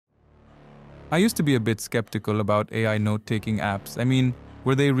I used to be a bit skeptical about AI note-taking apps. I mean,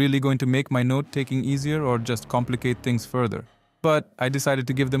 were they really going to make my note-taking easier or just complicate things further? But I decided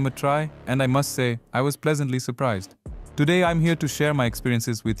to give them a try, and I must say, I was pleasantly surprised. Today I'm here to share my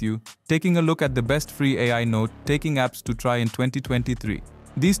experiences with you, taking a look at the best free AI note-taking apps to try in 2023.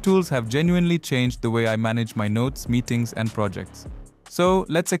 These tools have genuinely changed the way I manage my notes, meetings, and projects. So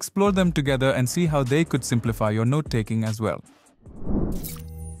let's explore them together and see how they could simplify your note-taking as well.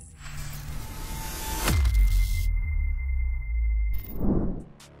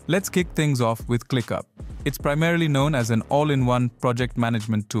 Let's kick things off with ClickUp. It's primarily known as an all-in-one project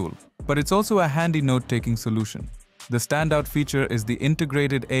management tool, but it's also a handy note-taking solution. The standout feature is the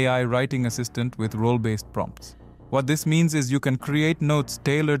integrated AI writing assistant with role-based prompts. What this means is you can create notes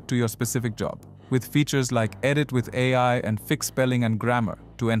tailored to your specific job, with features like edit with AI and fix spelling and grammar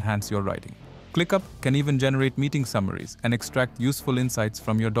to enhance your writing. ClickUp can even generate meeting summaries and extract useful insights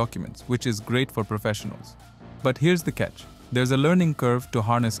from your documents, which is great for professionals. But here's the catch. There's a learning curve to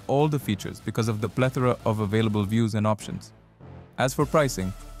harness all the features because of the plethora of available views and options. As for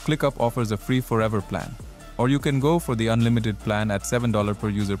pricing, ClickUp offers a free forever plan, or you can go for the unlimited plan at $7 per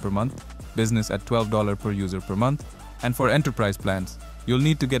user per month, business at $12 per user per month, and for enterprise plans, you'll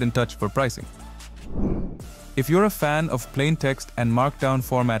need to get in touch for pricing. If you're a fan of plain text and markdown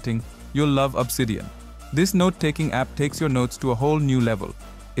formatting, you'll love Obsidian. This note-taking app takes your notes to a whole new level.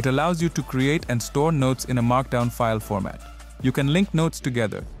 It allows you to create and store notes in a markdown file format. You can link notes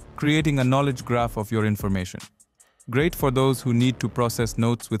together, creating a knowledge graph of your information. Great for those who need to process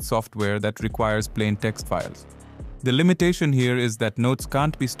notes with software that requires plain text files. The limitation here is that notes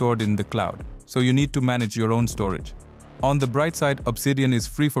can't be stored in the cloud, so you need to manage your own storage. On the bright side, Obsidian is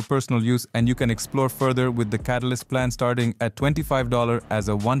free for personal use and you can explore further with the Catalyst plan starting at $25 as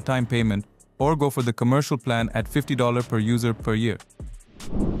a one-time payment, or go for the commercial plan at $50 per user per year.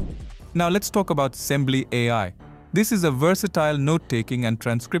 Now let's talk about Sembly AI. This is a versatile note-taking and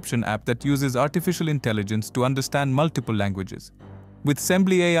transcription app that uses artificial intelligence to understand multiple languages. With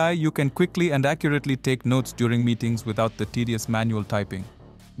Sembly AI, you can quickly and accurately take notes during meetings without the tedious manual typing.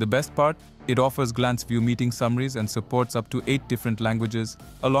 The best part? It offers glance view meeting summaries and supports up to 8 different languages,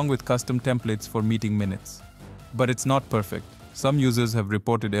 along with custom templates for meeting minutes. But it's not perfect. Some users have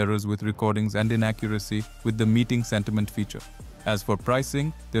reported errors with recordings and inaccuracy with the meeting sentiment feature. As for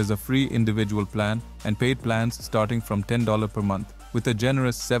pricing, there's a free individual plan and paid plans starting from $10 per month, with a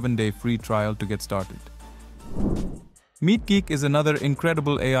generous 7-day free trial to get started. MeetGeek is another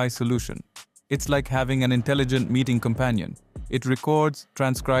incredible AI solution. It's like having an intelligent meeting companion. It records,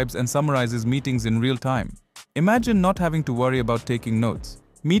 transcribes, and summarizes meetings in real time. Imagine not having to worry about taking notes.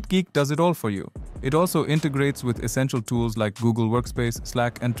 MeetGeek does it all for you. It also integrates with essential tools like Google Workspace,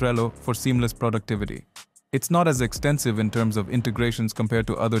 Slack, and Trello for seamless productivity. It's not as extensive in terms of integrations compared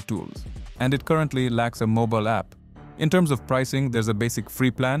to other tools, and it currently lacks a mobile app. In terms of pricing, there's a basic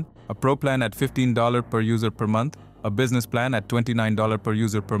free plan, a pro plan at $15 per user per month, a business plan at $29 per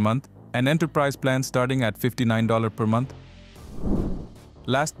user per month, and enterprise plan starting at $59 per month.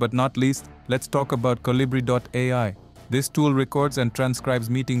 Last but not least, let's talk about Colibri.ai. This tool records and transcribes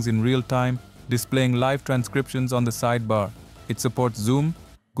meetings in real time, displaying live transcriptions on the sidebar. It supports Zoom,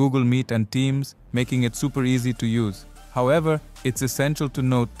 Google Meet, and Teams, making it super easy to use. However, it's essential to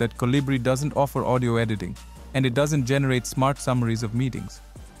note that Colibri doesn't offer audio editing, and it doesn't generate smart summaries of meetings.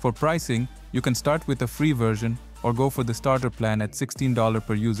 For pricing, you can start with a free version or go for the starter plan at $16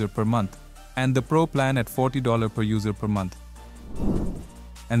 per user per month, and the pro plan at $40 per user per month.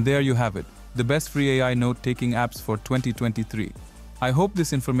 And there you have it, the best free AI note-taking apps for 2023. I hope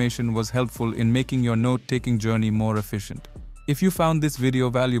this information was helpful in making your note-taking journey more efficient. If you found this video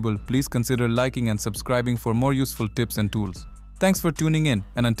valuable, please consider liking and subscribing for more useful tips and tools. Thanks for tuning in,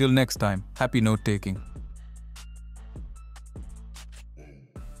 and until next time, happy note-taking.